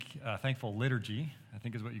thankful liturgy, I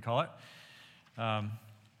think is what you call it.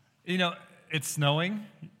 It's snowing.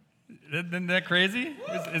 Isn't that crazy?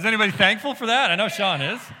 Is anybody thankful for that? I know Sean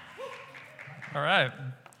is. All right.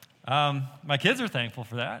 My kids are thankful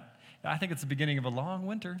for that. I think it's the beginning of a long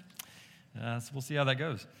winter. So we'll see how that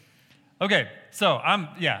goes. Okay, so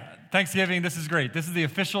Thanksgiving, this is great. This is the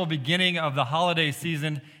official beginning of the holiday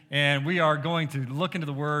season, and we are going to look into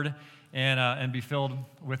the Word and be filled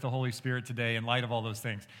with the Holy Spirit today in light of all those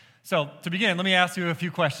things. So to begin, let me ask you a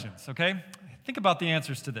few questions, okay? Think about the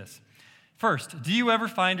answers to this. First, do you ever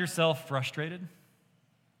find yourself frustrated?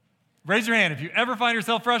 Raise your hand if you ever find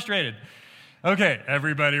yourself frustrated. Okay,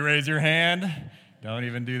 everybody raise your hand. Don't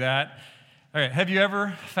even do that. All right, have you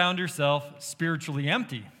ever found yourself spiritually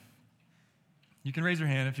empty? You can raise your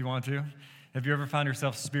hand if you want to. Have you ever found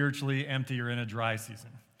yourself spiritually empty or in a dry season?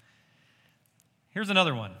 Here's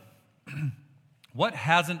another one. What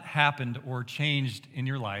hasn't happened or changed in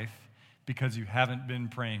your life because you haven't been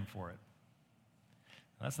praying for it?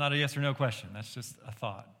 That's not a yes or no question. That's just a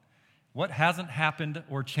thought. What hasn't happened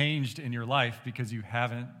or changed in your life because you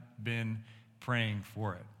haven't been praying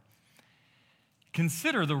for it?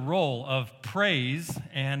 Consider the role of praise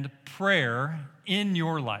and prayer in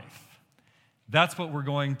your life. That's what we're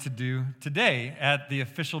going to do today at the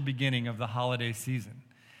official beginning of the holiday season.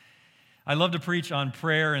 I love to preach on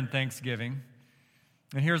prayer and thanksgiving.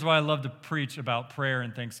 And here's why I love to preach about prayer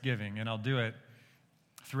and thanksgiving, and I'll do it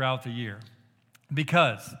throughout the year.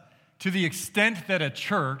 Because to the extent that a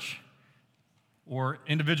church or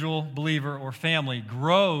individual believer or family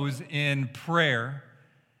grows in prayer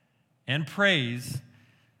and praise,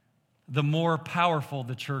 the more powerful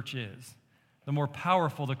the church is, the more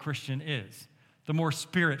powerful the Christian is, the more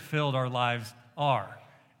spirit-filled our lives are.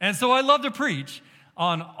 And so I love to preach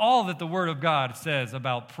on all that the Word of God says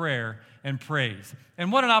about prayer and praise.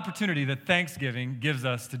 And what an opportunity that Thanksgiving gives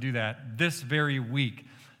us to do that this very week.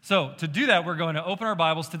 So to do that, we're going to open our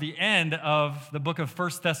Bibles to the end of the book of 1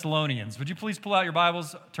 Thessalonians. Would you please pull out your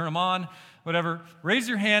Bibles, turn them on, whatever. Raise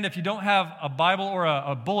your hand if you don't have a Bible or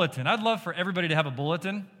a bulletin. I'd love for everybody to have a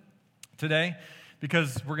bulletin today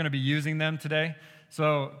because we're going to be using them today.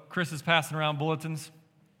 So Chris is passing around bulletins,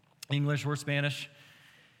 English or Spanish.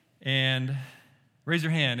 And raise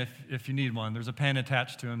your hand if you need one. There's a pen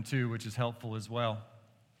attached to them too, which is helpful as well.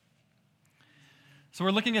 So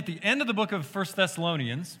we're looking at the end of the book of 1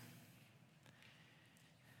 Thessalonians,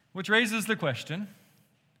 which raises the question,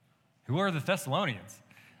 who are the Thessalonians?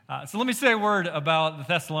 So let me say a word about the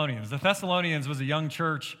Thessalonians. The Thessalonians was a young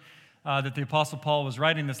church that the Apostle Paul was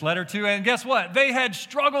writing this letter to, and guess what? They had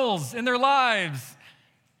struggles in their lives,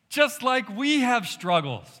 just like we have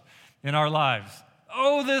struggles in our lives.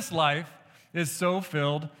 Oh, this life is so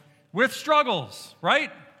filled with struggles,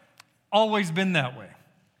 right? Always been that way.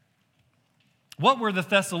 What were the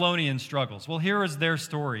Thessalonian struggles? Well, here is their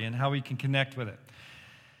story and how we can connect with it.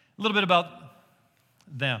 A little bit about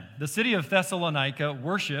them. The city of Thessalonica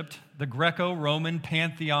worshiped the Greco-Roman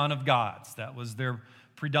pantheon of gods. That was their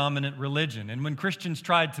predominant religion. And when Christians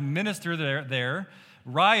tried to minister there,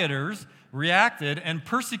 rioters reacted and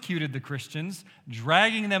persecuted the Christians,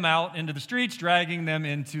 dragging them out into the streets, dragging them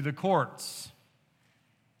into the courts.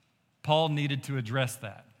 Paul needed to address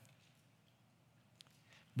that.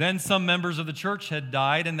 Then some members of the church had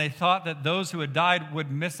died, and they thought that those who had died would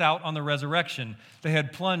miss out on the resurrection. They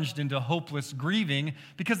had plunged into hopeless grieving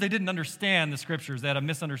because they didn't understand the Scriptures. They had a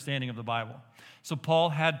misunderstanding of the Bible. So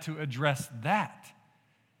Paul had to address that.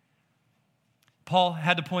 Paul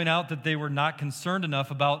had to point out that they were not concerned enough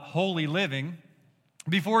about holy living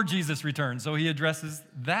before Jesus returned. So he addresses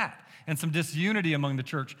that, and some disunity among the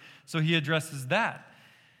church. So he addresses that.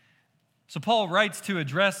 So Paul writes to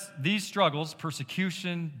address these struggles: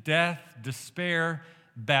 persecution, death, despair,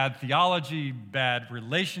 bad theology, bad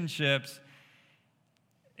relationships.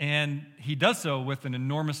 And he does so with an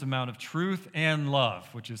enormous amount of truth and love,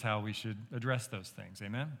 which is how we should address those things.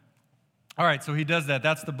 Amen? All right, so he does that.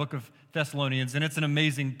 That's the book of Thessalonians, and it's an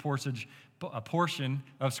amazing portion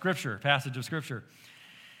of Scripture, passage of Scripture.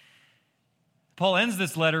 Paul ends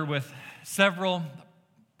this letter with several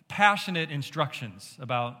passionate instructions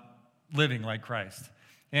about living like Christ.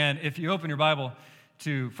 And if you open your Bible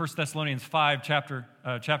to 1 Thessalonians 5, chapter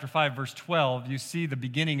 5, verse 12, you see the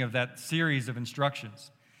beginning of that series of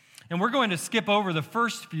instructions. And we're going to skip over the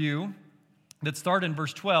first few that start in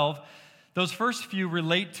verse 12. Those first few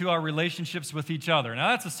relate to our relationships with each other. Now,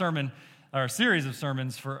 that's a sermon, or a series of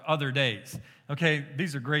sermons for other days. Okay,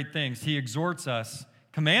 these are great things. He exhorts us,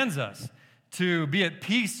 commands us to be at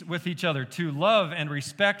peace with each other, to love and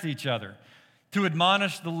respect each other, to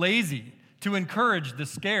admonish the lazy, to encourage the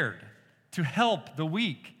scared, to help the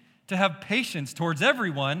weak, to have patience towards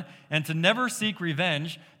everyone, and to never seek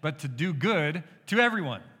revenge, but to do good to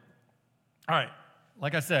everyone. All right,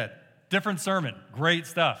 like I said, different sermon, great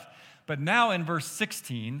stuff. But now in verses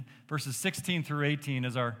 16 through 18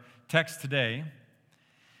 is our text today.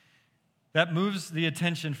 That moves the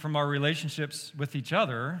attention from our relationships with each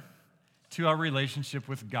other to our relationship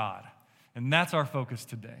with God. And that's our focus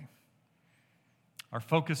today. Our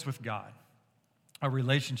focus with God, our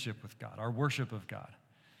relationship with God, our worship of God.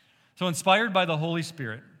 So inspired by the Holy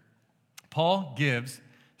Spirit, Paul gives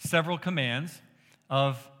several commands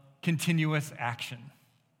of continuous action.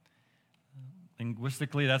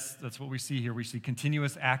 Linguistically, that's what we see here. We see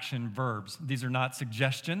continuous action verbs. These are not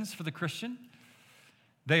suggestions for the Christian.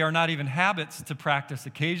 They are not even habits to practice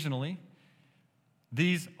occasionally.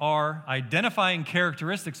 These are identifying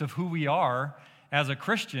characteristics of who we are as a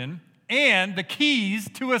Christian and the keys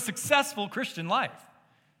to a successful Christian life.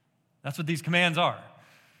 That's what these commands are.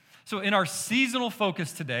 So in our seasonal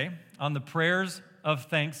focus today on the prayers of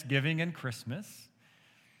Thanksgiving and Christmas,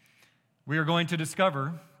 we are going to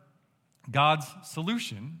discover God's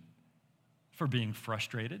solution for being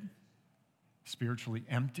frustrated, spiritually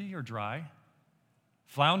empty or dry,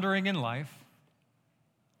 floundering in life,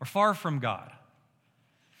 or far from God.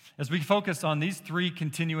 As we focus on these three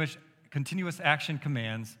continuous action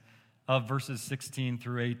commands of verses 16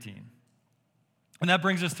 through 18. And that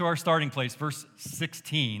brings us to our starting place. Verse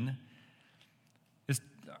 16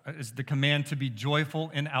 is the command to be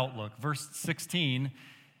joyful in outlook. Verse 16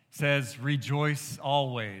 says, rejoice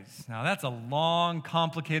always. Now, that's a long,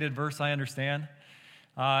 complicated verse, I understand.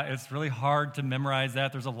 It's really hard to memorize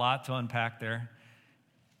that. There's a lot to unpack there.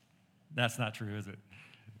 That's not true, is it?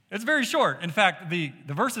 It's very short. In fact, the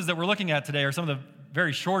verses that we're looking at today are some of the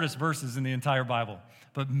very shortest verses in the entire Bible.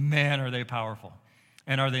 But man, are they powerful.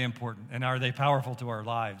 And are they important? And are they powerful to our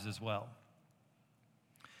lives as well?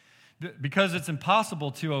 Because it's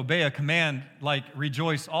impossible to obey a command like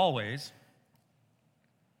rejoice always.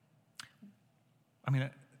 I mean,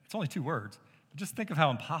 it's only 2 words. But just think of how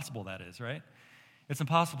impossible that is, right? It's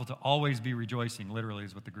impossible to always be rejoicing, literally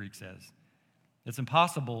is what the Greek says. It's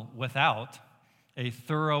impossible without a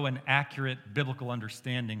thorough and accurate biblical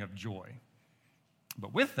understanding of joy.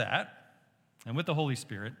 But with that, and with the Holy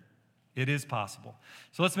Spirit, it is possible.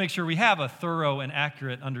 So let's make sure we have a thorough and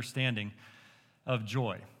accurate understanding of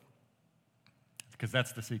joy, because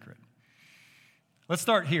that's the secret. Let's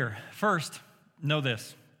start here. First, know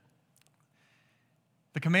this.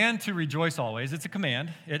 The command to rejoice always, it's a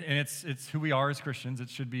command, and it's who we are as Christians. It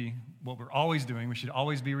should be what we're always doing. We should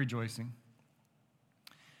always be rejoicing.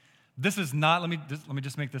 This is not, let me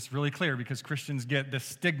just make this really clear, because Christians get this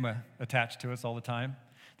stigma attached to us all the time.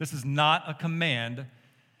 This is not a command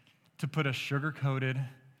to put a sugar-coated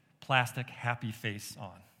plastic happy face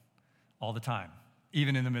on all the time,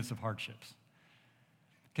 even in the midst of hardships.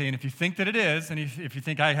 Okay, and if you think that it is, and if you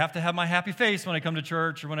think I have to have my happy face when I come to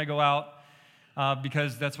church or when I go out,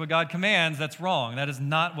 because that's what God commands, that's wrong. That is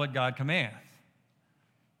not what God commands.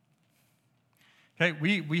 Okay,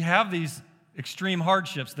 we have these extreme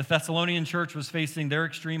hardships. The Thessalonian church was facing their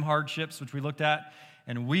extreme hardships, which we looked at,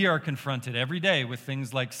 and we are confronted every day with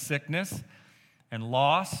things like sickness and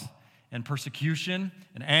loss and persecution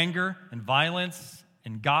and anger and violence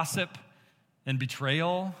and gossip and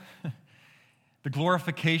betrayal, the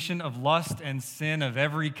glorification of lust and sin of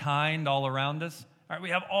every kind all around us. All right, we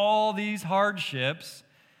have all these hardships.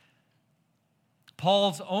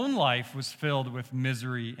 Paul's own life was filled with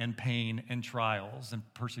misery and pain and trials and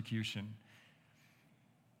persecution.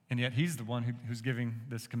 And yet he's the one who's giving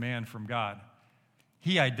this command from God.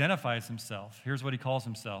 He identifies himself. Here's what he calls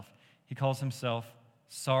himself. He calls himself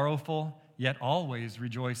sorrowful, yet always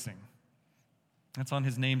rejoicing. That's on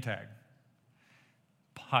his name tag.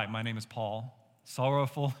 Hi, my name is Paul.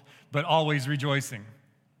 Sorrowful, but always rejoicing.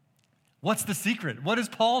 What's the secret? What does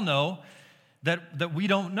Paul know that we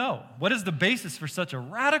don't know? What is the basis for such a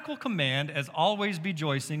radical command as always be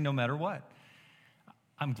rejoicing no matter what?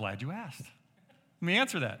 I'm glad you asked. Let me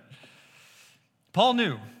answer that. Paul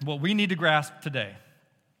knew what we need to grasp today,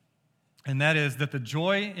 and that is that the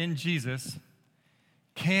joy in Jesus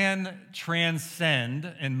can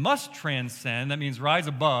transcend and must transcend, that means rise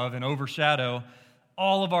above and overshadow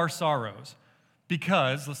all of our sorrows.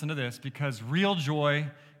 Because, listen to this, because real joy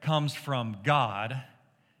comes from God,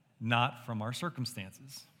 not from our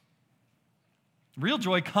circumstances. Real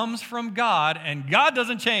joy comes from God, and God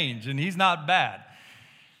doesn't change, and He's not bad.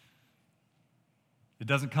 It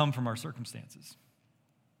doesn't come from our circumstances.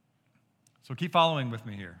 So keep following with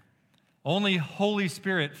me here. Only Holy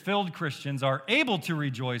Spirit-filled Christians are able to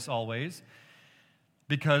rejoice always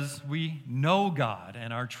because we know God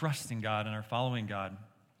and are trusting God and are following God.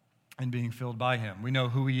 and being filled by him. We know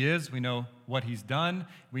who he is, we know what he's done,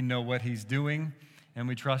 we know what he's doing, and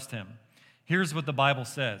we trust him. Here's what the Bible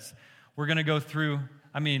says. We're going to go through,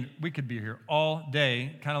 we could be here all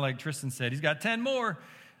day, kind of like Tristan said. He's got 10 more.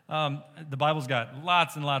 The Bible's got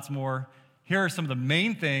lots and lots more. Here are some of the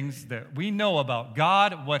main things that we know about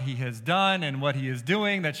God, what he has done, and what he is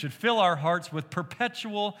doing that should fill our hearts with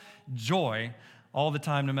perpetual joy all the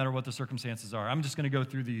time, no matter what the circumstances are. I'm just going to go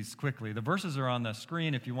through these quickly. The verses are on the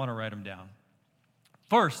screen if you want to write them down.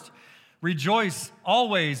 First, rejoice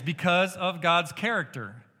always because of God's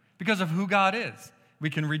character, because of who God is. We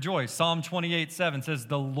can rejoice. Psalm 28:7 says,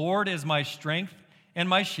 "The Lord is my strength and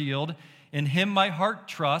my shield. In him my heart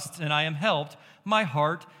trusts, and I am helped. My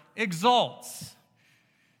heart exalts,"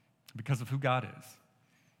 because of who God is.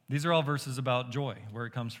 These are all verses about joy, where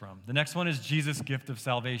it comes from. The next one is Jesus' gift of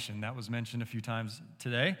salvation. That was mentioned a few times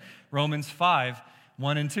today. Romans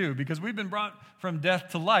 5:1 and 2. Because we've been brought from death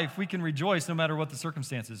to life, we can rejoice no matter what the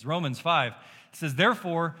circumstances. Romans 5 says,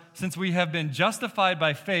 "Therefore, since we have been justified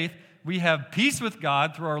by faith, we have peace with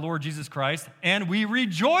God through our Lord Jesus Christ, and we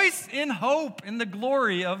rejoice in hope in the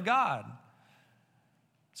glory of God."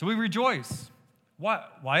 So we rejoice.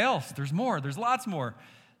 Why else? There's more. There's lots more.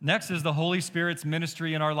 Next is the Holy Spirit's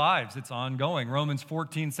ministry in our lives. It's ongoing. Romans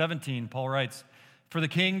 14:17, Paul writes, "For the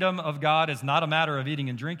kingdom of God is not a matter of eating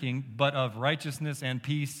and drinking, but of righteousness and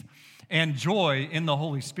peace and joy in the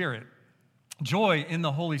Holy Spirit." Joy in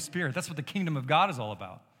the Holy Spirit. That's what the kingdom of God is all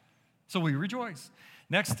about. So we rejoice.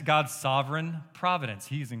 Next, God's sovereign providence.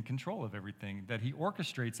 He's in control of everything, that he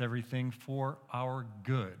orchestrates everything for our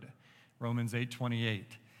good. Romans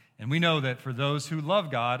 8:28. And we know that for those who love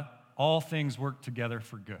God, all things work together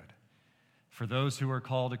for good, for those who are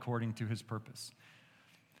called according to his purpose.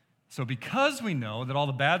 So because we know that all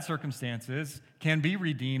the bad circumstances can be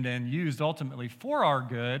redeemed and used ultimately for our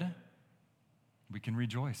good, we can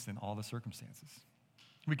rejoice in all the circumstances.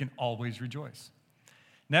 We can always rejoice.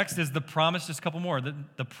 Next is the promise, just a couple more,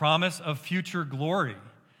 the promise of future glory.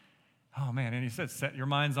 Oh man, and he says, set your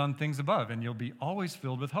minds on things above, and you'll be always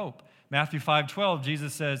filled with hope. Matthew 5:12,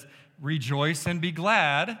 Jesus says, rejoice and be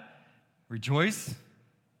glad. Rejoice,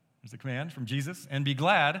 there's a command from Jesus, and be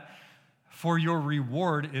glad, for your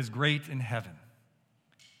reward is great in heaven.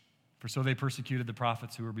 For so they persecuted the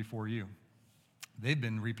prophets who were before you. They've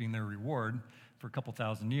been reaping their reward for a couple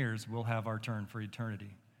thousand years. We'll have our turn for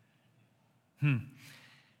eternity.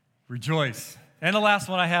 Rejoice. And the last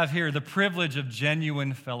one I have here, the privilege of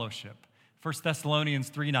genuine fellowship. 1 Thessalonians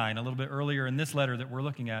 3:9, a little bit earlier in this letter that we're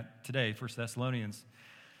looking at today, 1 Thessalonians,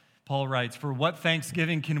 Paul writes, "For what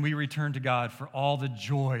thanksgiving can we return to God for all the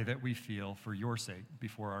joy that we feel for your sake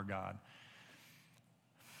before our God?"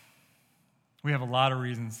 We have a lot of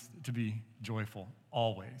reasons to be joyful,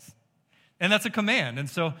 always. And that's a command. And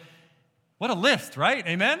so, what a list, right?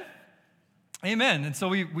 Amen? Amen. And so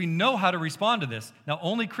we know how to respond to this. Now,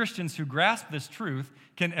 only Christians who grasp this truth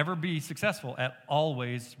can ever be successful at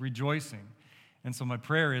always rejoicing. And so my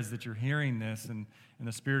prayer is that you're hearing this and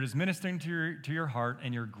the Spirit is ministering to your heart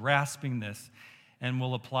and you're grasping this and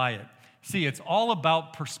will apply it. See, it's all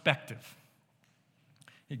about perspective.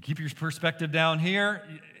 You keep your perspective down here,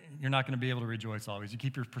 you're not going to be able to rejoice always. You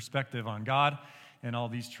keep your perspective on God and all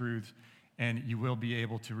these truths, and you will be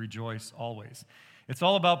able to rejoice always. It's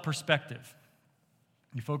all about perspective.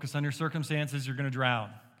 You focus on your circumstances, you're going to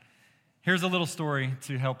drown. Here's a little story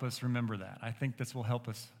to help us remember that. I think this will help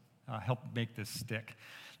us help make this stick.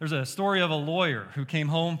 There's a story of a lawyer who came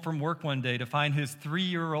home from work one day to find his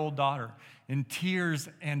 3-year-old daughter in tears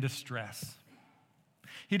and distress.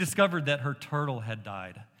 He discovered that her turtle had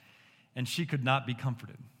died, and she could not be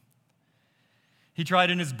comforted. He tried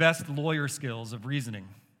in his best lawyer skills of reasoning.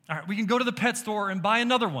 All right, we can go to the pet store and buy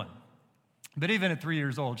another one. But even at 3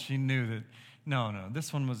 years old, she knew that, no,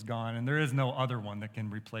 this one was gone, and there is no other one that can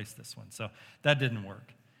replace this one. So that didn't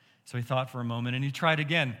work. So he thought for a moment, and he tried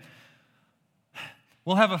again.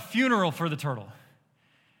 We'll have a funeral for the turtle.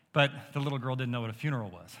 But the little girl didn't know what a funeral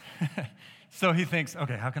was. So he thinks,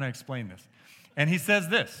 okay, how can I explain this? And he says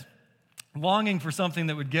this, longing for something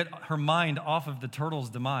that would get her mind off of the turtle's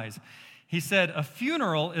demise. He said, a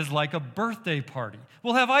funeral is like a birthday party.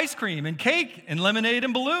 We'll have ice cream and cake and lemonade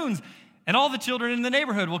and balloons, and all the children in the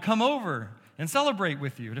neighborhood will come over and celebrate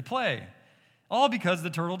with you to play, all because the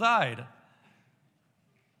turtle died.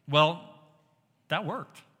 Well, that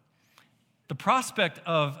worked. The prospect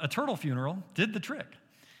of a turtle funeral did the trick,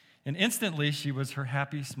 and instantly she was her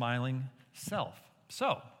happy, smiling self.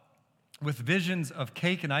 So, with visions of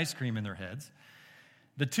cake and ice cream in their heads,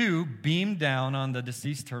 the two beamed down on the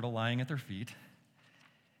deceased turtle lying at their feet.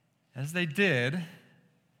 As they did,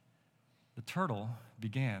 the turtle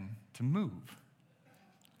began to move.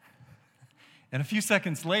 And a few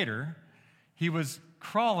seconds later, he was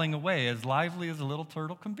crawling away as lively as a little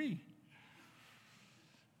turtle can be.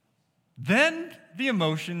 Then the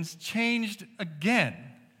emotions changed again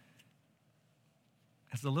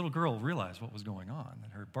as the little girl realized what was going on,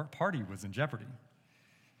 that her party was in jeopardy.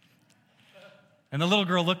 And the little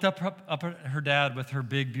girl looked up at her dad with her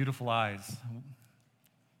big, beautiful eyes,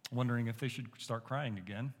 wondering if they should start crying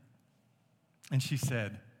again. And she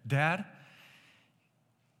said, "Dad,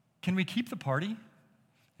 can we keep the party?"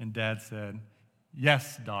 And Dad said,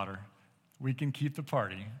 "Yes, daughter, we can keep the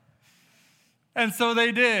party." And so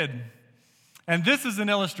they did. And this is an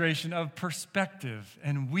illustration of perspective.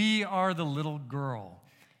 And we are the little girl.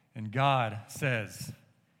 And God says,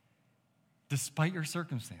 despite your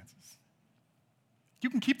circumstances, you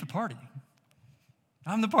can keep the party.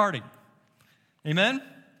 I'm the party. Amen?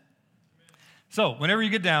 So whenever you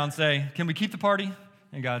get down, say, "Can we keep the party?"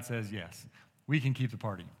 And God says, yes, we can keep the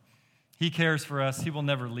party. He cares for us. He will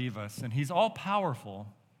never leave us. And he's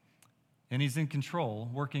all-powerful, and he's in control,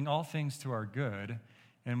 working all things to our good.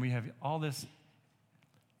 And we have all this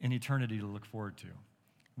in eternity to look forward to.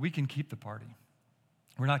 We can keep the party.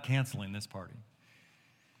 We're not canceling this party.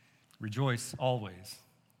 Rejoice always,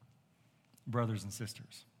 brothers and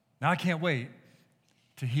sisters. Now, I can't wait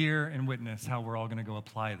to hear and witness how we're all going to go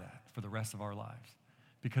apply that for the rest of our lives,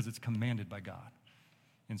 because it's commanded by God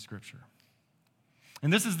in Scripture.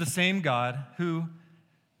 And this is the same God who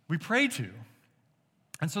we pray to.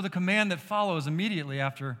 And so the command that follows immediately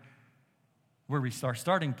after where we start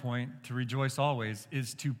starting point, to rejoice always,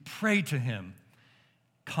 is to pray to him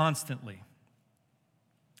constantly.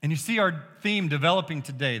 And you see our theme developing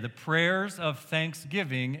today, the prayers of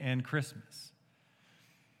thanksgiving and Christmas.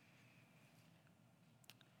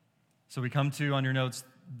 So we come to, on your notes,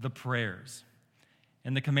 the prayers.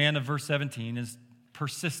 And the command of verse 17 is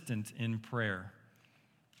persistent in prayer.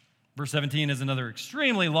 Verse 17 is another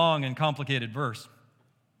extremely long and complicated verse.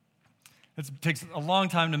 It takes a long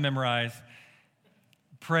time to memorize.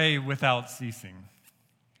 Pray without ceasing.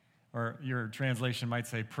 Or your translation might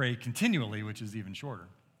say pray continually, which is even shorter.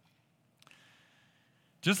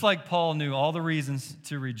 Just like Paul knew all the reasons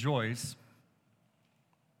to rejoice,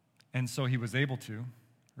 and so he was able to.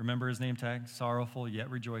 Remember his name tag? Sorrowful yet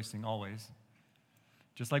rejoicing always.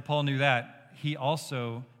 Just like Paul knew that, he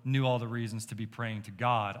also knew all the reasons to be praying to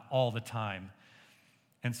God all the time.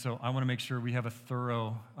 And so I want to make sure we have a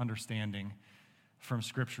thorough understanding from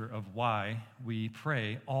Scripture of why we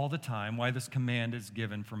pray all the time, why this command is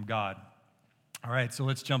given from God. All right, so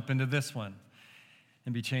let's jump into this one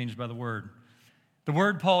and be changed by the word. The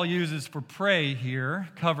word Paul uses for pray here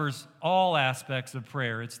covers all aspects of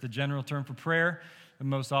prayer. It's the general term for prayer, the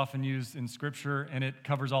most often used in Scripture, and it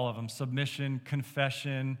covers all of them: submission,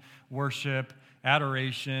 confession, worship,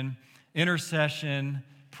 adoration, intercession,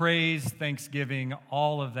 praise, thanksgiving.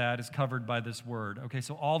 All of that is covered by this word. Okay,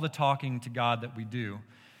 so all the talking to God that we do.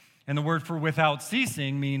 And the word for without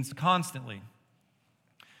ceasing means constantly.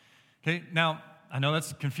 Okay, now, I know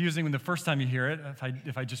that's confusing when the first time you hear it.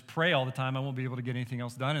 If I just pray all the time, I won't be able to get anything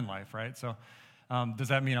else done in life, right? So does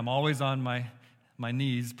that mean I'm always on my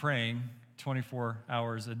knees praying 24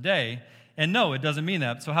 hours a day? And no, it doesn't mean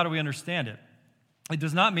that. So how do we understand it? It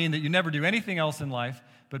does not mean that you never do anything else in life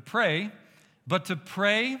but pray, but to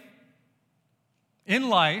pray in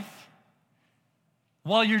life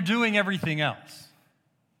while you're doing everything else.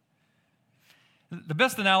 The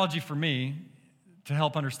best analogy for me to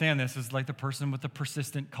help understand this is like the person with the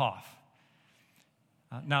persistent cough.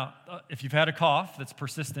 Now, if you've had a cough that's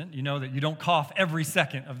persistent, you know that you don't cough every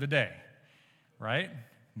second of the day, right?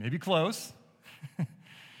 Maybe close.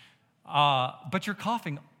 But you're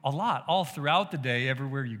coughing a lot all throughout the day,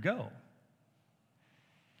 everywhere you go.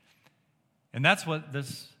 And that's what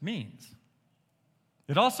this means.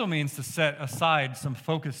 It also means to set aside some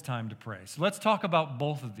focused time to pray. So let's talk about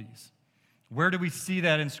both of these. Where do we see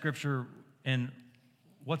that in Scripture, and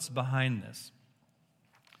what's behind this?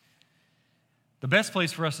 The best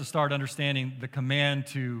place for us to start understanding the command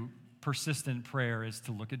to persistent prayer is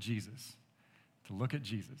to look at Jesus. To look at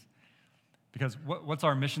Jesus. Because what's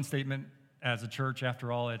our mission statement as a church?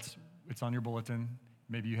 After all, it's on your bulletin.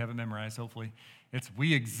 Maybe you have it memorized, hopefully. It's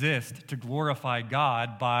we exist to glorify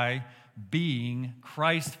God by being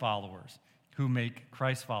Christ followers who make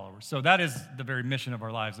Christ followers. So that is the very mission of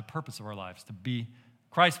our lives, the purpose of our lives, to be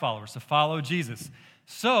Christ followers, to follow Jesus.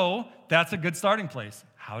 So that's a good starting place.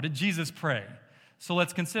 How did Jesus pray? So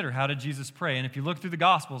let's consider, how did Jesus pray? And if you look through the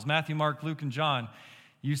Gospels, Matthew, Mark, Luke, and John,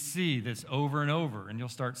 you see this over and over, and you'll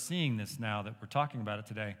start seeing this now that we're talking about it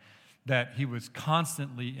today, that he was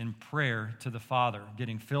constantly in prayer to the Father,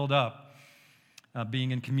 getting filled up,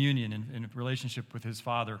 being in communion, in relationship with his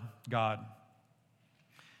Father, God.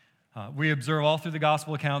 We observe all through the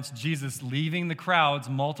gospel accounts Jesus leaving the crowds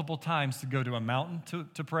multiple times to go to a mountain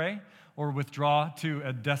to pray or withdraw to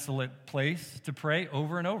a desolate place to pray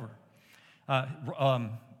over and over.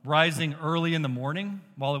 Rising early in the morning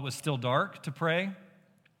while it was still dark to pray,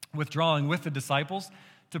 withdrawing with the disciples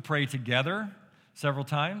to pray together several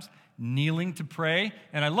times, kneeling to pray.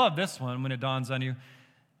 And I love this one when it dawns on you.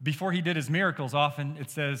 Before he did his miracles, often it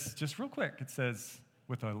says, just real quick, it says,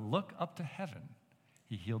 with a look up to heaven,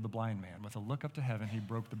 he healed the blind man. With a look up to heaven, he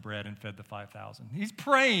broke the bread and fed the 5,000. He's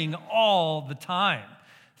praying all the time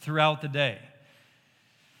throughout the day.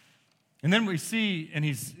 And then we see, and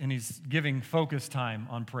he's giving focus time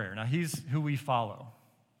on prayer. Now, he's who we follow.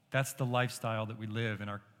 That's the lifestyle that we live in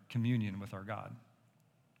our communion with our God.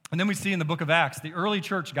 And then we see in the book of Acts, the early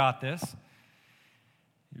church got this.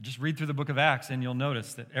 You just read through the book of Acts, and you'll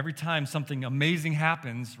notice that every time something amazing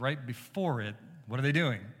happens right before it, what are they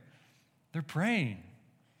doing? They're praying.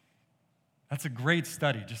 That's a great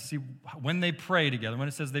study. Just see when they pray together, when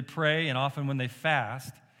it says they pray, and often when they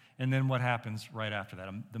fast, and then what happens right after that.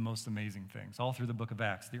 The most amazing things. All through the book of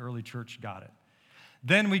Acts, the early church got it.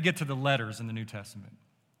 Then we get to the letters in the New Testament.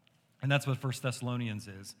 And that's what 1 Thessalonians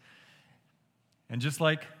is. And just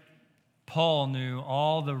like Paul knew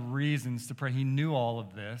all the reasons to pray, he knew all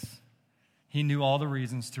of this. He knew all the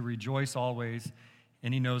reasons to rejoice always,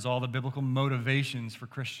 and he knows all the biblical motivations for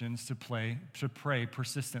Christians to pray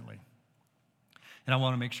persistently. And I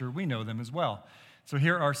want to make sure we know them as well. So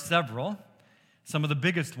here are several, some of the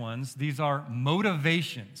biggest ones. These are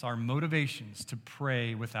motivations, our motivations to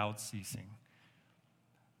pray without ceasing.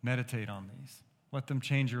 Meditate on these. Let them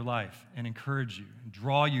change your life and encourage you,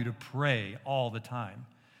 draw you to pray all the time.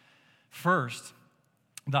 First,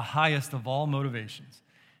 the highest of all motivations,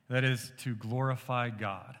 that is to glorify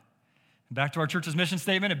God. Back to our church's mission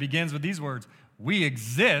statement, it begins with these words: we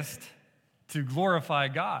exist to glorify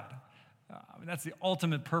God. That's the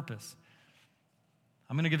ultimate purpose.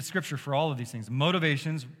 I'm going to give scripture for all of these things.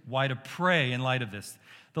 Motivations, why to pray in light of this.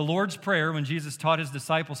 The Lord's Prayer, when Jesus taught his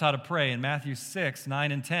disciples how to pray in Matthew 6,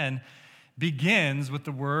 9, and 10, begins with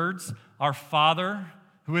the words, "Our Father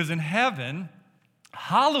who is in heaven,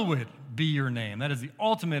 hallowed be your name." That is the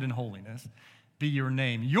ultimate in holiness. Be your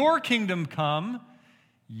name. Your kingdom come,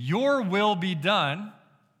 your will be done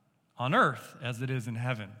on earth as it is in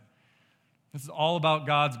heaven. This is all about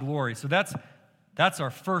God's glory. So that's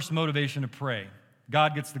our first motivation to pray.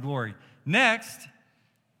 God gets the glory. Next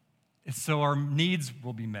is so our needs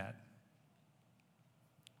will be met.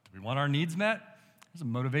 Do we want our needs met? There's a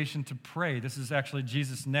motivation to pray. This is actually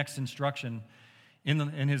Jesus' next instruction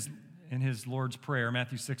in his Lord's Prayer,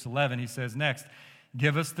 Matthew 6:11. He says next,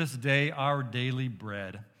 "Give us this day our daily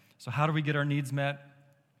bread." So how do we get our needs met?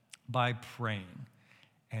 By praying.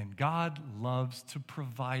 And God loves to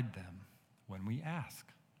provide them when we ask.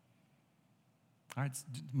 All right,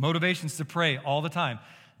 motivations to pray all the time.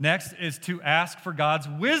 Next is to ask for God's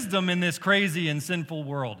wisdom in this crazy and sinful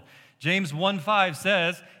world. James 1:5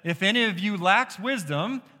 says, "If any of you lacks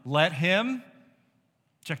wisdom, let him,"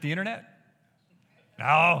 check the internet?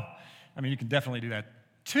 No. I mean, you can definitely do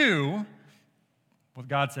that. 2, what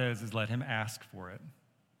God says is let him ask for it.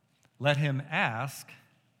 Let him ask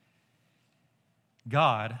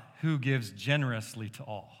God, who gives generously to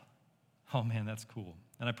all. Oh man, that's cool.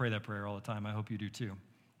 And I pray that prayer all the time. I hope you do too,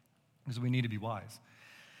 because we need to be wise.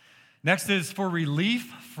 Next is for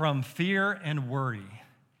relief from fear and worry.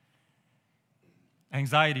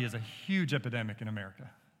 Anxiety is a huge epidemic in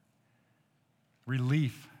America.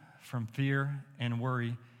 Relief from fear and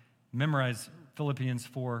worry. Memorize Philippians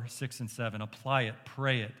 4, 6, and 7. Apply it,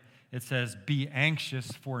 pray it. It says, "Be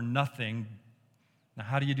anxious for nothing." Now,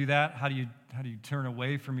 how do you do that? How do you turn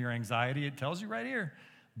away from your anxiety? It tells you right here.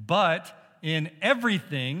 "But in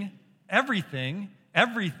everything,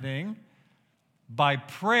 by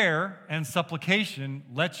prayer and supplication,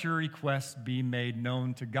 let your requests be made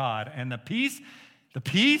known to God. And the peace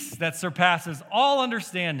that surpasses all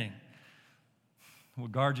understanding will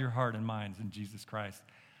guard your heart and minds in Jesus Christ."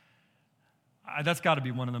 That's got to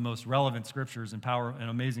be one of the most relevant scriptures and power and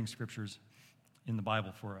amazing scriptures in the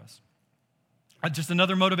Bible for us. Just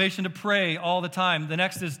another motivation to pray all the time. The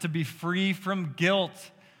next is to be free from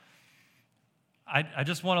guilt. I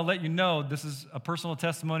just want to let you know, this is a personal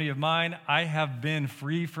testimony of mine. I have been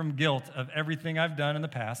free from guilt of everything I've done in the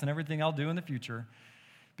past and everything I'll do in the future,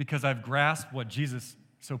 because I've grasped what Jesus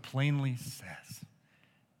so plainly says,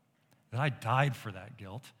 that I died for that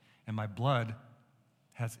guilt, and my blood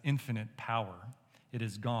has infinite power. It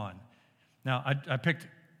is gone. Now, I picked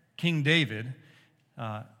King David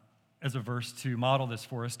as a verse to model this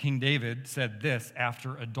for us. King David said this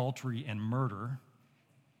after adultery and murder.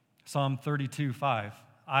 Psalm 32:5.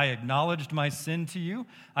 I acknowledged my sin to you.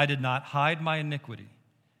 I did not hide my iniquity.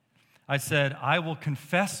 I said, I will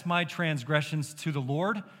confess my transgressions to the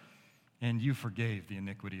Lord, and you forgave the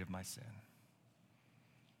iniquity of my sin.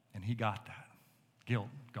 And he got that. Guilt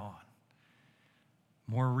gone.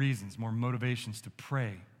 More reasons, more motivations to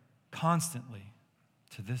pray constantly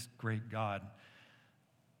to this great God.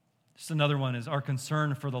 Just another one is our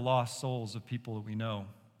concern for the lost souls of people that we know.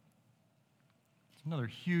 It's another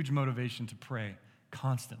huge motivation to pray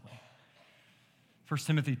constantly. 1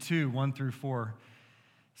 Timothy 2, 1 through 4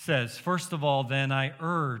 says, first of all, then I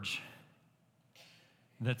urge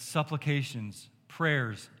that supplications,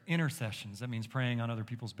 prayers, intercessions, that means praying on other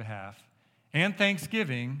people's behalf, and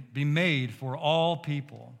thanksgiving be made for all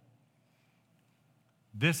people.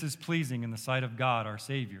 This is pleasing in the sight of God, our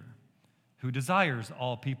Savior, who desires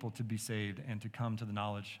all people to be saved and to come to the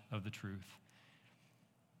knowledge of the truth.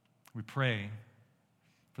 We pray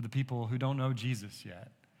for the people who don't know Jesus yet,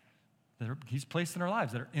 that he's placed in our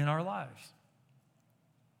lives, that are in our lives.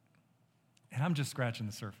 And I'm just scratching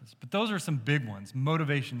the surface. But those are some big ones,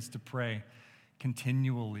 motivations to pray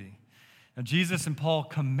continually. Now, Jesus and Paul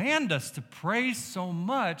command us to pray so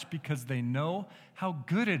much because they know how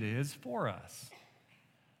good it is for us.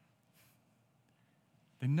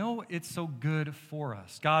 They know it's so good for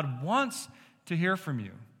us. God wants to hear from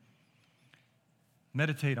you.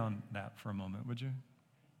 Meditate on that for a moment, would you?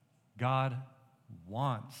 God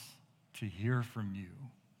wants to hear from you.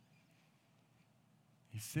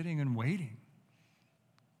 He's sitting and waiting,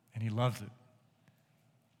 and he loves it.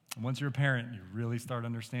 And once you're a parent, you really start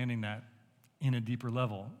understanding that in a deeper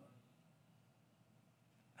level.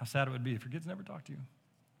 How sad it would be if your kids never talk to you.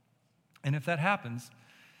 And if that happens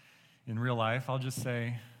in real life, I'll just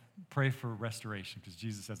say, pray for restoration, because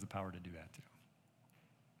Jesus has the power to do that too.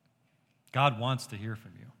 God wants to hear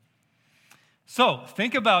from you. So,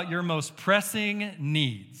 think about your most pressing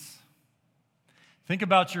needs. Think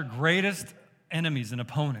about your greatest enemies and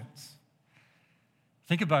opponents.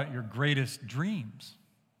 Think about your greatest dreams.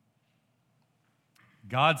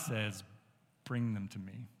 God says, bring them to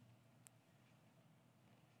me.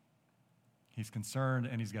 He's concerned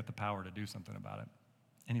and he's got the power to do something about it.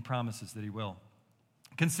 And he promises that he will.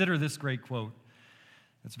 Consider this great quote.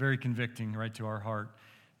 It's very convicting right to our heart.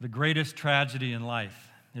 The greatest tragedy in life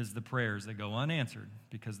is the prayers that go unanswered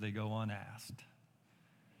because they go unasked.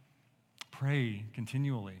 Pray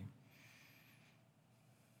continually.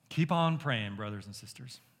 Keep on praying, brothers and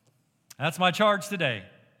sisters. That's my charge today.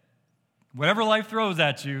 Whatever life throws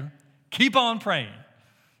at you, keep on praying.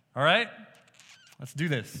 All right? Let's do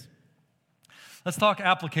this. Let's talk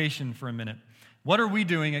application for a minute. What are we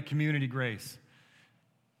doing at Community Grace?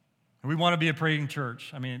 We want to be a praying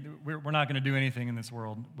church. I mean, we're not going to do anything in this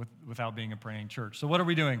world without being a praying church. So what are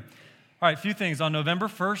we doing? All right, a few things. On November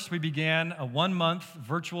 1st, we began a 1-month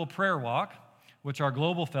virtual prayer walk, which our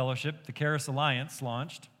global fellowship, the Charis Alliance,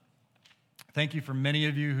 launched. Thank you for many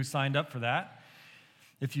of you who signed up for that.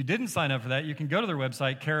 If you didn't sign up for that, you can go to their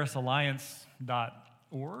website,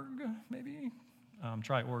 charisalliance.org, maybe.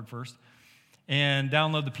 Try org first. And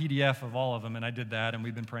download the PDF of all of them. And I did that, and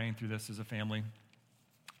we've been praying through this as a family.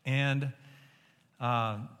 And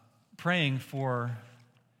praying for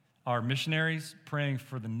our missionaries, praying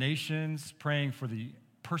for the nations, praying for the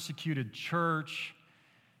persecuted church,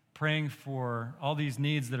 praying for all these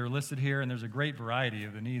needs that are listed here. And there's a great variety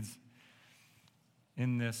of the needs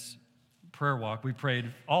in this prayer walk. We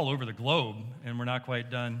prayed all over the globe, and we're not quite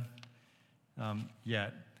done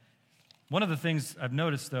yet. One of the things I've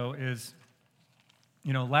noticed, though, is,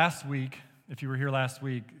 last week, if you were here last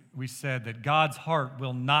week, we said that God's heart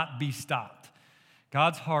will not be stopped.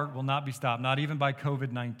 God's heart will not be stopped, not even by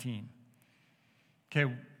COVID-19.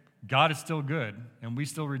 Okay, God is still good, and we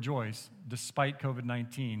still rejoice despite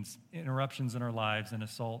COVID-19's interruptions in our lives and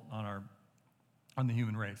assault on the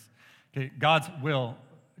human race. Okay, God's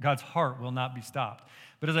heart will not be stopped.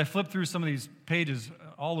 But as I flip through some of these pages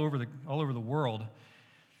all over the world,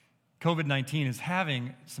 COVID-19 is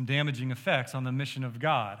having some damaging effects on the mission of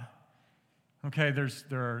God. Okay, there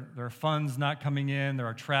are funds not coming in, there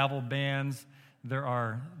are travel bans,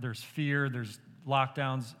 there's fear, there's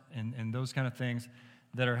lockdowns and those kind of things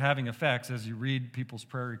that are having effects as you read people's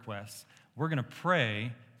prayer requests. We're going to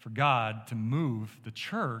pray for God to move the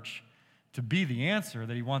church to be the answer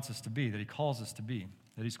that he wants us to be, that he calls us to be,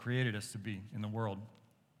 that he's created us to be in the world.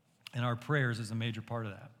 And our prayers is a major part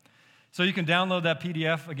of that. So you can download that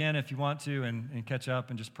PDF again if you want to and catch up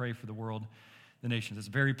and just pray for the world, the nations. It's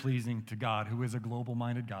very pleasing to God, who is a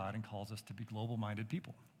global-minded God and calls us to be global-minded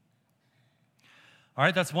people. All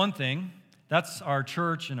right, that's one thing. That's our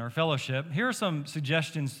church and our fellowship. Here are some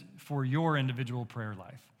suggestions for your individual prayer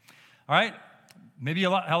life. All right, Maybe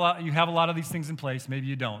you have a lot of these things in place. Maybe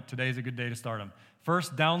you don't. Today is a good day to start them.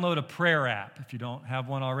 First, download a prayer app. If you don't have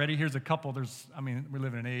one already, here's a couple. We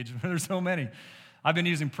live in an age where there's so many. I've been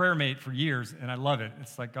using PrayerMate for years, and I love it.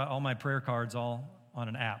 It's like got all my prayer cards all on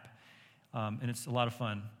an app, and it's a lot of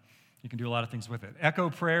fun. You can do a lot of things with it.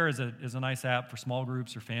 Echo Prayer is a nice app for small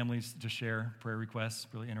groups or families to share prayer requests,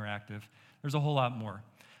 really interactive. There's a whole lot more.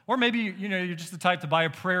 Or maybe, you're just the type to buy a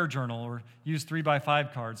prayer journal or use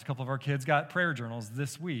 3x5 cards. A couple of our kids got prayer journals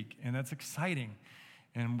this week, and that's exciting.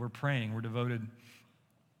 And we're praying. We're devoted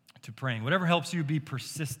to praying. Whatever helps you be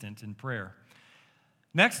persistent in prayer.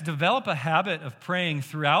 Next, develop a habit of praying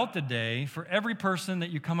throughout the day for every person that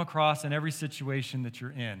you come across in every situation that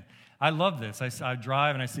you're in. I love this. I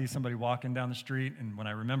drive and I see somebody walking down the street, and when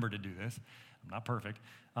I remember to do this, I'm not perfect,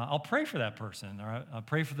 I'll pray for that person, or I'll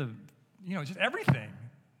pray for just everything.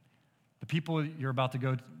 The people you're about to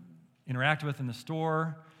go interact with in the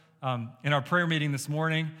store. In our prayer meeting this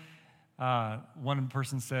morning, one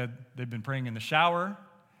person said they've been praying in the shower,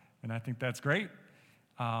 and I think that's great.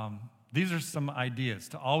 These are some ideas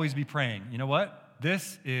to always be praying. You know what?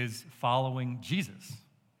 This is following Jesus.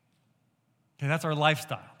 Okay, that's our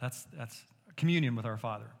lifestyle. That's communion with our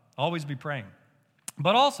Father. Always be praying.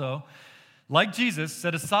 But also, like Jesus,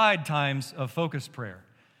 set aside times of focused prayer.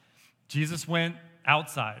 Jesus went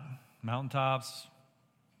outside, mountaintops,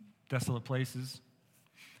 desolate places.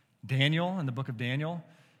 Daniel, in the book of Daniel,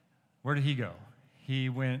 where did he go? He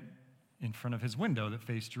went in front of his window that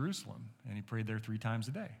faced Jerusalem, and he prayed there 3 times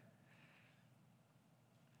a day.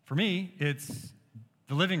 For me, it's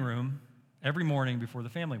the living room every morning before the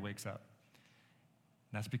family wakes up.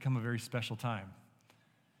 That's become a very special time.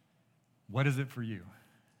 What is it for you?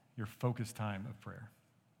 Your focused time of prayer.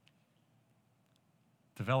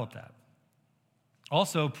 Develop that.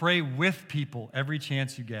 Also, pray with people every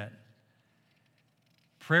chance you get.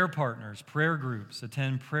 Prayer partners, prayer groups,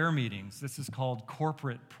 attend prayer meetings. This is called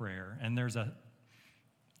corporate prayer, and this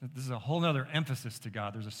is a whole other emphasis to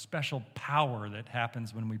God. There's a special power that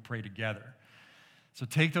happens when we pray together. So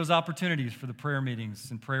take those opportunities for the prayer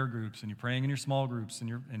meetings and prayer groups, and you're praying in your small groups,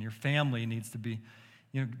 and your family needs to be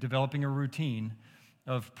developing a routine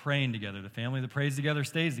of praying together. The family that prays together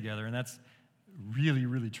stays together, and that's really,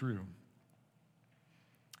 really true.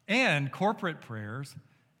 And corporate prayers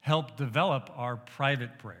help develop our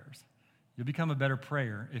private prayers. You'll become a better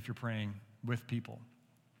prayer if you're praying with people.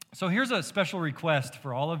 So here's a special request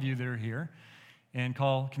for all of you that are here and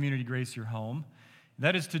call Community Grace your home.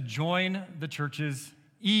 That is to join the church's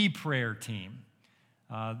e-prayer team.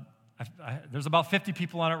 There's about 50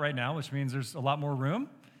 people on it right now, which means there's a lot more room.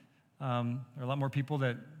 There are a lot more people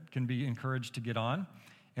that can be encouraged to get on.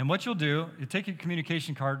 And what you'll do, you take your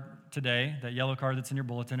communication card today, that yellow card that's in your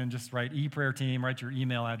bulletin, and just write e-prayer team, write your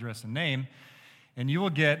email address and name, and you will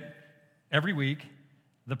get every week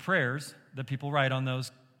the prayers that people write on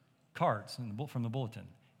those cards from the bulletin.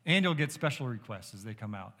 And you'll get special requests as they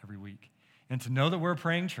come out every week. And to know that we're a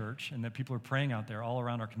praying church and that people are praying out there all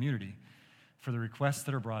around our community for the requests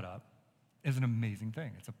that are brought up is an amazing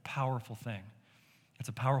thing. It's a powerful thing. It's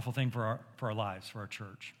a powerful thing for our lives, for our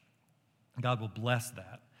church. God will bless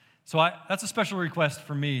that. So that's a special request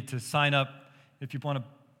for me to sign up. If you want to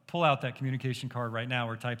pull out that communication card right now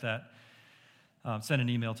or type that, send an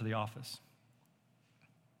email to the office.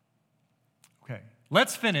 Okay,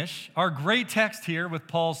 let's finish our great text here with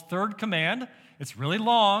Paul's third command. It's really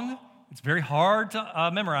long. It's very hard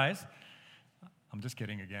to memorize. I'm just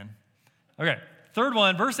kidding again. Okay, third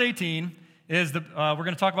one, verse 18, is we're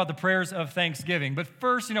going to talk about the prayers of thanksgiving. But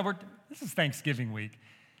first, this is Thanksgiving week.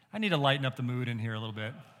 I need to lighten up the mood in here a little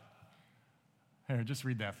bit. Here, just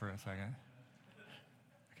read that for a second.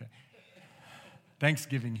 Okay.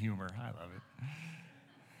 Thanksgiving humor. I love it.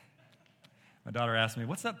 My daughter asked me,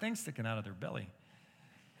 what's that thing sticking out of their belly?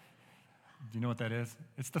 Do you know what that is?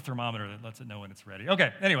 It's the thermometer that lets it know when it's ready.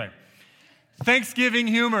 Okay, anyway. Thanksgiving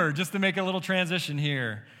humor, just to make a little transition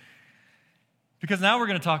here. Because now we're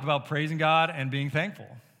going to talk about praising God and being thankful.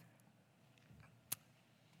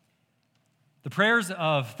 The prayers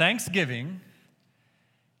of thanksgiving,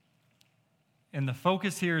 and the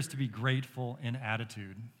focus here is to be grateful in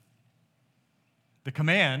attitude. The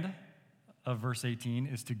command of verse 18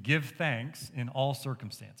 is to give thanks in all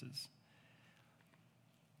circumstances.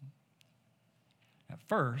 At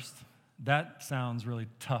first, that sounds really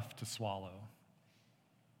tough to swallow.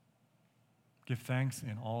 Give thanks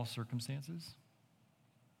in all circumstances.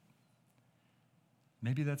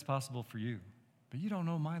 Maybe that's possible for you, but you don't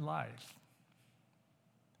know my life.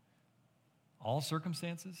 All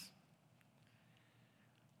circumstances?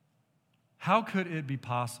 How could it be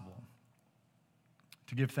possible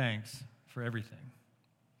to give thanks for everything?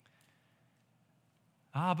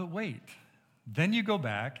 But wait. Then you go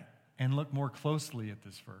back and look more closely at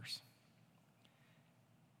this verse.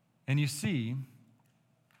 And you see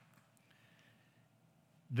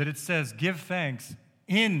that it says, give thanks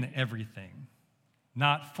in everything,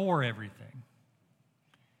 not for everything.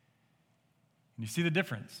 And you see the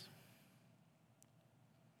difference.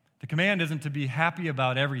 The command isn't to be happy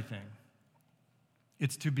about everything.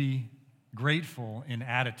 It's to be grateful in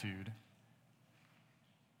attitude,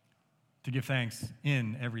 to give thanks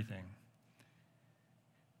in everything.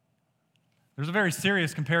 There's a very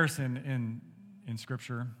serious comparison in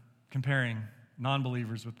Scripture, comparing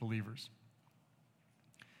non-believers with believers.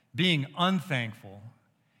 Being unthankful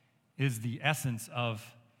is the essence of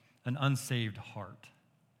an unsaved heart.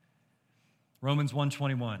 Romans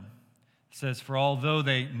 1:21 says, for although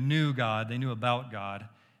they knew God, they knew about God,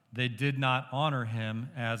 they did not honor him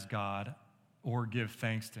as God or give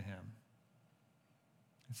thanks to him.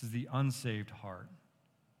 This is the unsaved heart.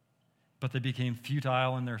 But they became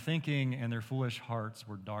futile in their thinking, and their foolish hearts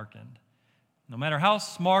were darkened. No matter how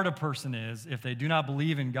smart a person is, if they do not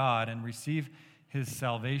believe in God and receive his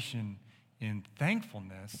salvation in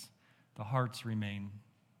thankfulness, the hearts remain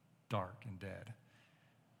dark and dead.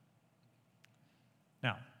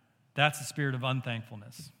 Now, that's the spirit of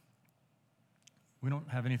unthankfulness. We don't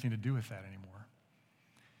have anything to do with that anymore.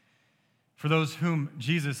 For those whom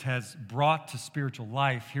Jesus has brought to spiritual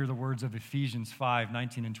life, hear the words of Ephesians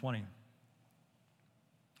 5:19 and 20,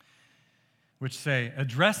 which say,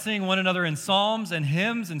 addressing one another in psalms and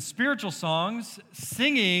hymns and spiritual songs,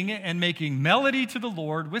 singing and making melody to the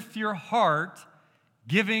Lord with your heart,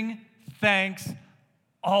 giving thanks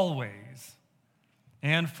always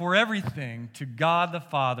and for everything to God the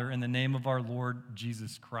Father in the name of our Lord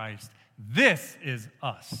Jesus Christ. This is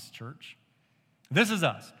us, church. This is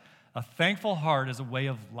us. A thankful heart is a way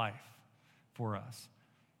of life for us.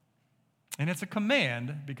 And it's a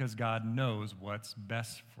command because God knows what's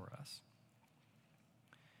best for us.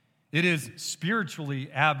 It is spiritually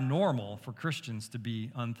abnormal for Christians to be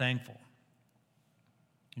unthankful.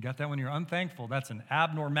 You got that? When you're unthankful, that's an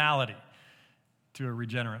abnormality to a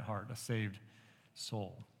regenerate heart, a saved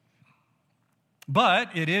soul.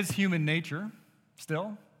 But it is human nature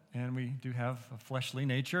still, and we do have a fleshly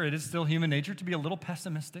nature. It is still human nature to be a little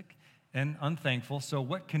pessimistic and unthankful. So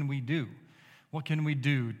what can we do? What can we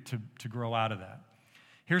do to grow out of that?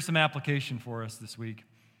 Here's some application for us this week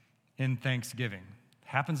in Thanksgiving.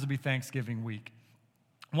 Happens to be Thanksgiving week.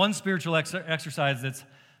 One spiritual exercise that's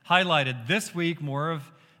highlighted this week more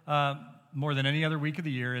than any other week of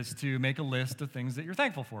the year is to make a list of things that you're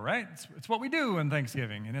thankful for, right? It's what we do in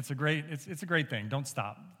Thanksgiving, and it's a great thing. Don't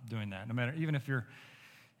stop doing that. No matter, even if you're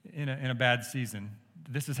in a bad season,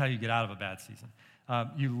 this is how you get out of a bad season.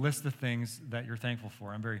 You list the things that you're thankful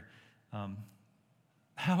for.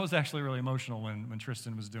 I was actually really emotional when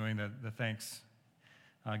Tristan was doing the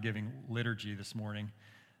Thanksgiving liturgy this morning.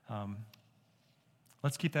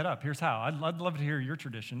 Let's keep that up. Here's how. I'd love to hear your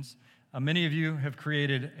traditions. Many of you have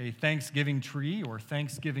created a Thanksgiving tree or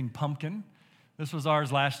Thanksgiving pumpkin. This was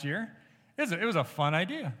ours last year. It was a fun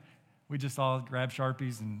idea. We just all grabbed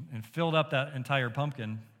Sharpies and filled up that entire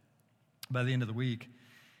pumpkin by the end of the week.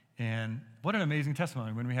 And what an amazing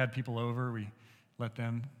testimony. When we had people over, we let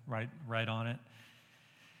them write on it.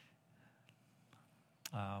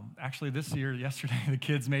 Actually, yesterday, the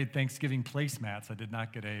kids made Thanksgiving placemats.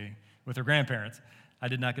 With their grandparents. I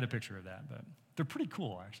did not get a picture of that, but they're pretty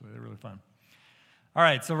cool, actually. They're really fun. All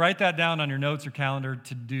right, so write that down on your notes or calendar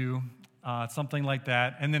to do something like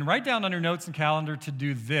that. And then write down on your notes and calendar to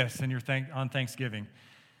do this on Thanksgiving.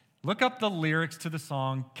 Look up the lyrics to the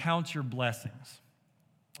song, Count Your Blessings.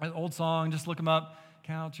 An old song, just look them up.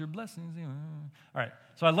 Count your blessings. All right,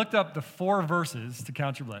 so I looked up the 4 verses to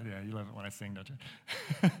count your blessings. Yeah, you love it when I sing, don't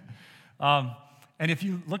you? And if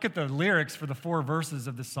you look at the lyrics for the 4 verses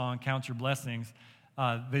of this song, Count Your Blessings,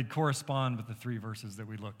 they correspond with the 3 verses that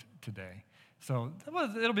we looked today. So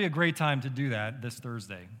it'll be a great time to do that this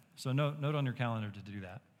Thursday. So note on your calendar to do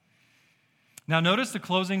that. Now notice the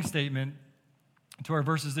closing statement to our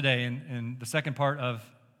verses today in the second part of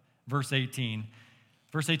verse 18.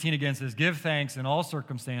 Verse 18 again says, give thanks in all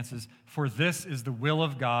circumstances, for this is the will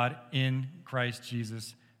of God in Christ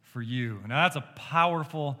Jesus for you. Now that's a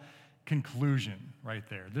powerful conclusion right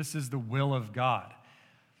there. This is the will of God.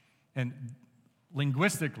 And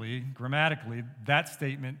linguistically, grammatically, that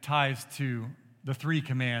statement ties to the 3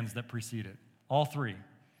 commands that precede it. All 3.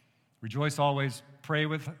 Rejoice always, pray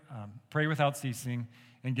without ceasing,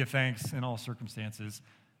 and give thanks in all circumstances.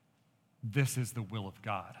 This is the will of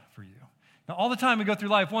God for you. Now, all the time we go through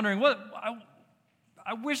life wondering,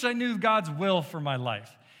 I wish I knew God's will for my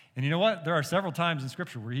life. And you know what? There are several times in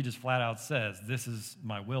Scripture where he just flat out says, this is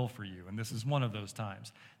my will for you. And this is one of those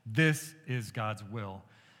times. This is God's will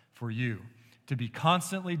for you. To be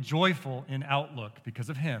constantly joyful in outlook because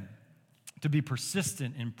of him. To be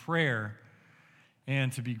persistent in prayer.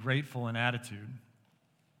 And to be grateful in attitude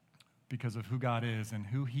because of who God is and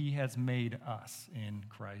who he has made us in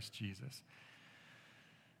Christ Jesus.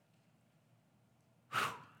 Whew.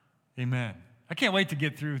 Amen. I can't wait to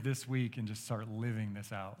get through this week and just start living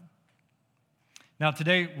this out. Now,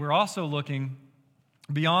 today, we're also looking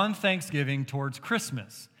beyond Thanksgiving towards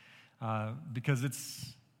Christmas because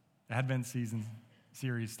it's Advent season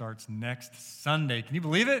series starts next Sunday. Can you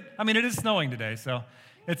believe it? I mean, it is snowing today, so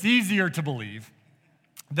it's easier to believe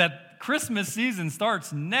that Christmas season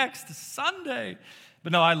starts next Sunday.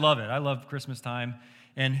 But no, I love it. I love Christmas time.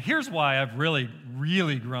 And here's why I've really,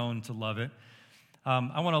 really grown to love it.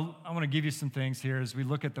 I want to give you some things here as we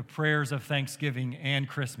look at the prayers of Thanksgiving and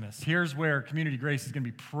Christmas. Here's where Community Grace is going to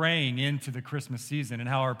be praying into the Christmas season and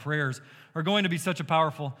how our prayers are going to be such a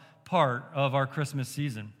powerful part of our Christmas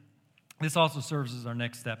season. This also serves as our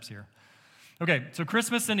next steps here. Okay, so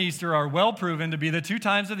Christmas and Easter are well proven to be the two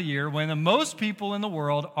times of the year when the most people in the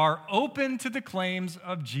world are open to the claims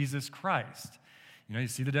of Jesus Christ. You know, you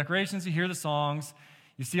see the decorations, you hear the songs,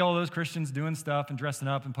 you see all those Christians doing stuff and dressing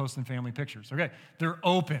up and posting family pictures. Okay, they're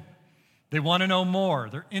open. They want to know more.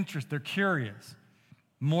 They're interested. They're curious.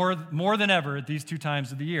 More than ever at these two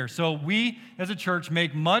times of the year. So we, as a church,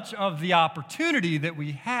 make much of the opportunity that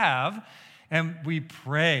we have, and we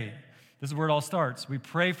pray. This is where it all starts. We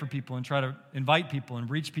pray for people and try to invite people and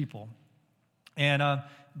reach people. And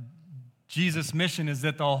Jesus' mission is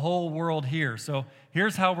that the whole world hear. So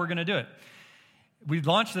here's how we're going to do it. We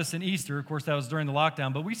launched this in Easter. Of course, that was during the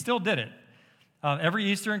lockdown, but we still did it. Every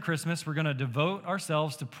Easter and Christmas, we're going to devote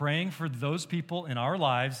ourselves to praying for those people in our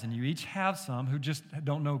lives, and you each have some who just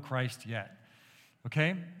don't know Christ yet.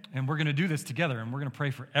 Okay? And we're going to do this together, and we're going to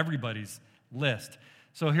pray for everybody's list.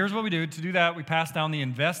 So here's what we do. To do that, we pass down the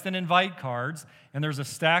Invest and Invite cards, and there's a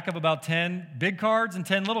stack of about 10 big cards and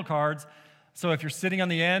 10 little cards. So if you're sitting on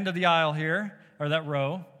the end of the aisle here, or that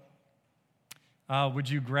row, would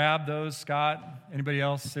you grab those, Scott? Anybody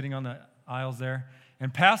else sitting on the aisles there?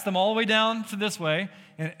 And pass them all the way down to this way,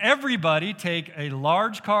 and everybody take a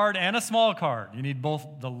large card and a small card. You need both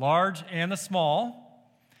the large and the small,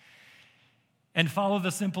 and follow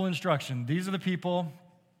the simple instruction. These are the people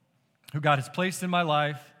who God has placed in my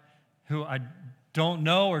life, who I don't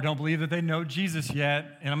know or don't believe that they know Jesus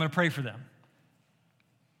yet, and I'm going to pray for them.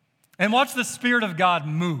 And watch the Spirit of God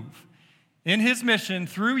move in his mission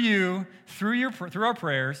through you, through our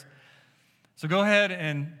prayers. So go ahead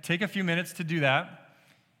and take a few minutes to do that.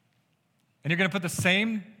 And you're going to put the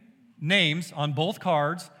same names on both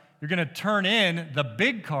cards. You're going to turn in the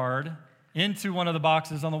big card into one of the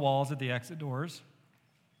boxes on the walls at the exit doors.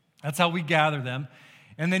 That's how we gather them.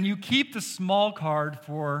 And then you keep the small card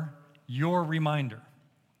for your reminder.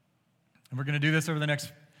 And we're going to do this over the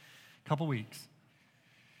next couple weeks.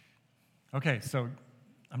 Okay, so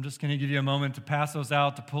I'm just going to give you a moment to pass those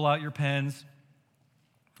out, to pull out your pens,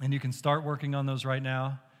 and you can start working on those right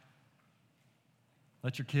now.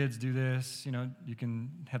 Let your kids do this. You know, you can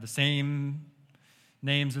have the same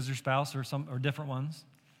names as your spouse or different ones.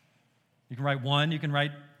 You can write 1, you can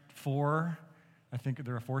write 4. I think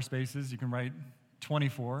there are 4 spaces. You can write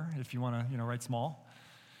 24 if you want to, write small.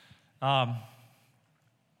 Write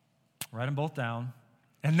them both down.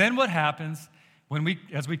 And then what happens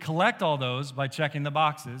as we collect all those by checking the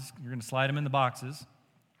boxes, you're going to slide them in the boxes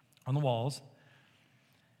on the walls.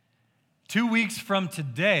 2 weeks from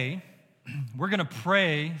today, we're going to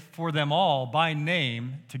pray for them all by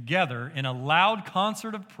name together in a loud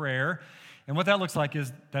concert of prayer. And what that looks like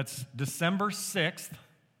is that's December 6th,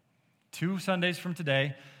 2 Sundays from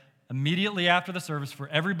today, immediately after the service. For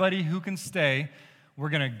everybody who can stay, we're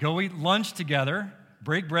going to go eat lunch together,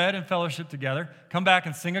 break bread and fellowship together, come back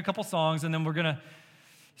and sing a couple songs, and then we're going to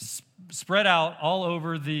spread out all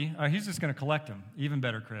over he's just going to collect them. Even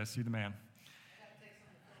better, Chris. You're the man.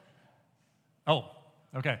 Oh,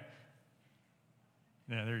 okay.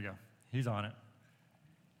 Yeah, there you go. He's on it.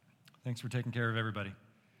 Thanks for taking care of everybody.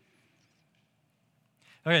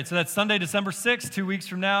 Okay, so that's Sunday, December 6th, 2 weeks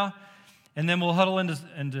from now. And then we'll huddle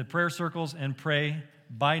into prayer circles and pray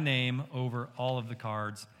by name over all of the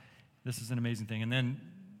cards. This is an amazing thing. And then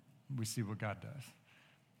we see what God does.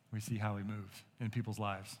 We see how he moves in people's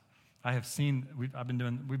lives. We've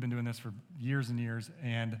been doing this for years and years,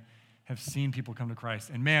 and have seen people come to Christ.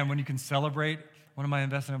 And man, when you can celebrate, one of my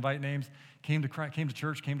Invest and Invite names came to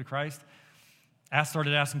church, came to Christ,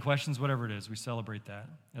 started asking questions, whatever it is, we celebrate that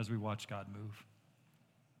as we watch God move.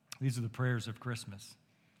 These are the prayers of Christmas.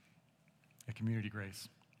 at Community Grace.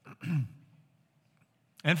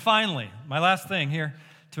 And finally, my last thing here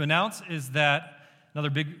to announce is that another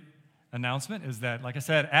big announcement is that, like I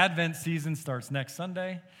said, Advent season starts next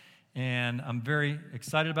Sunday, and I'm very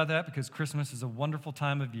excited about that because Christmas is a wonderful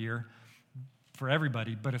time of year for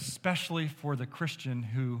everybody, but especially for the Christian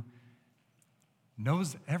who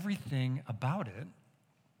knows everything about it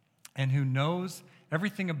and who knows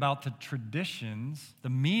everything about the traditions, the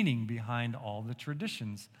meaning behind all the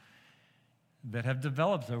traditions that have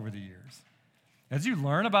developed over the years. As you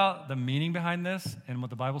learn about the meaning behind this and what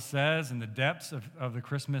the Bible says and the depths of the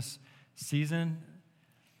Christmas season,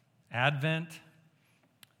 Advent,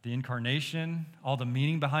 the incarnation, all the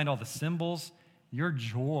meaning behind all the symbols, your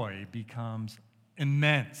joy becomes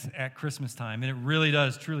immense at Christmas time. And it really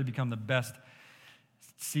does truly become the best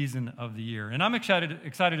season of the year. And I'm excited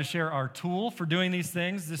to share our tool for doing these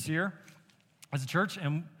things this year as a church.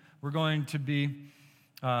 And we're going to be,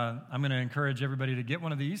 I'm going to encourage everybody to get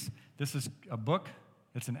one of these. This is a book.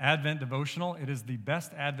 It's an Advent devotional. It is the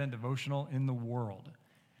best Advent devotional in the world.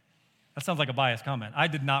 That sounds like a biased comment. I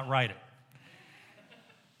did not write it.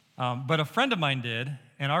 But a friend of mine did,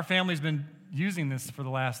 and our family's been using this for the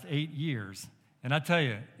last 8 years. And I tell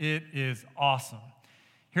you, it is awesome.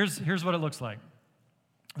 Here's what it looks like.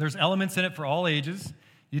 There's elements in it for all ages.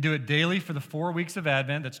 You do it daily for the 4 weeks of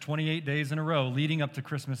Advent. That's 28 days in a row leading up to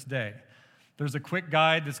Christmas Day. There's a quick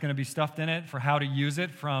guide that's going to be stuffed in it for how to use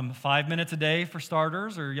it, from 5 minutes a day for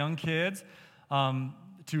starters or young kids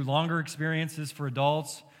to longer experiences for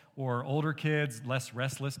adults or older kids, less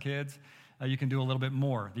restless kids. You can do a little bit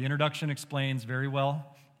more. The introduction explains very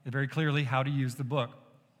clearly how to use the book.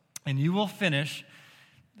 And you will finish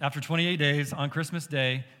after 28 days on Christmas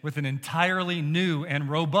Day with an entirely new and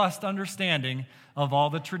robust understanding of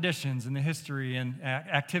all the traditions and the history and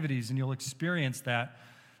activities, and you'll experience that,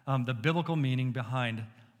 the biblical meaning behind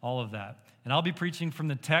all of that. And I'll be preaching from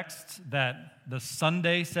the texts that the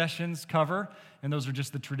Sunday sessions cover, and those are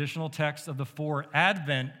just the traditional texts of the 4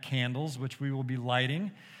 Advent candles, which we will be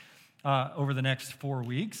lighting over the next 4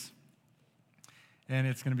 weeks. And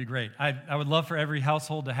it's going to be great. I would love for every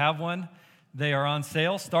household to have one. They are on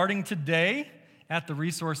sale starting today at the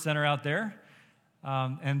Resource Center out there.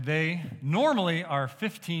 And they normally are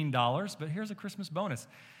 $15, but here's a Christmas bonus.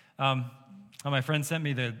 My friend sent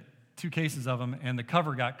me the 2 cases of them, and the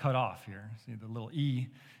cover got cut off here. See, the little E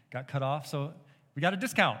got cut off, so we got a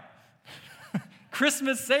discount.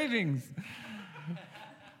 Christmas savings.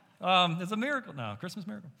 It's a miracle. No, Christmas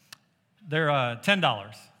miracle. They're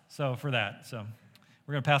 $10, so for that. So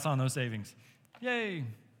we're going to pass on those savings. Yay.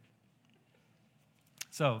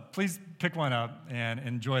 So please pick one up and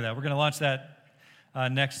enjoy that. We're going to launch that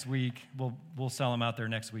next week. We'll sell them out there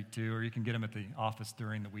next week too, or you can get them at the office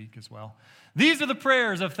during the week as well. These are the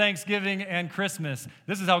prayers of Thanksgiving and Christmas.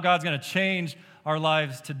 This is how God's going to change our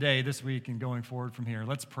lives today, this week, and going forward from here.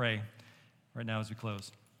 Let's pray right now as we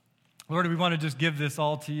close. Lord, we want to just give this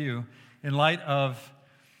all to you. In light of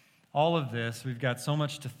all of this, we've got so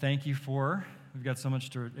much to thank you for. We've got so much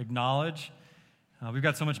to acknowledge. We've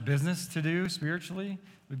got so much business to do spiritually.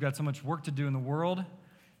 We've got so much work to do in the world.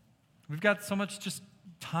 We've got so much just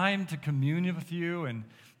time to commune with you and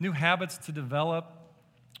new habits to develop.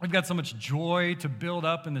 We've got so much joy to build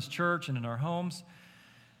up in this church and in our homes.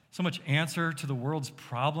 So much answer to the world's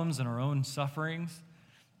problems and our own sufferings.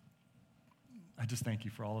 I just thank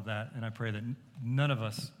you for all of that, and I pray that none of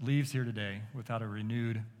us leaves here today without a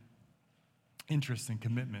renewed interest and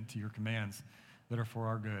commitment to your commands that are for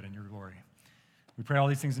our good and your glory. We pray all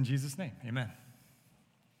these things in Jesus' name. Amen.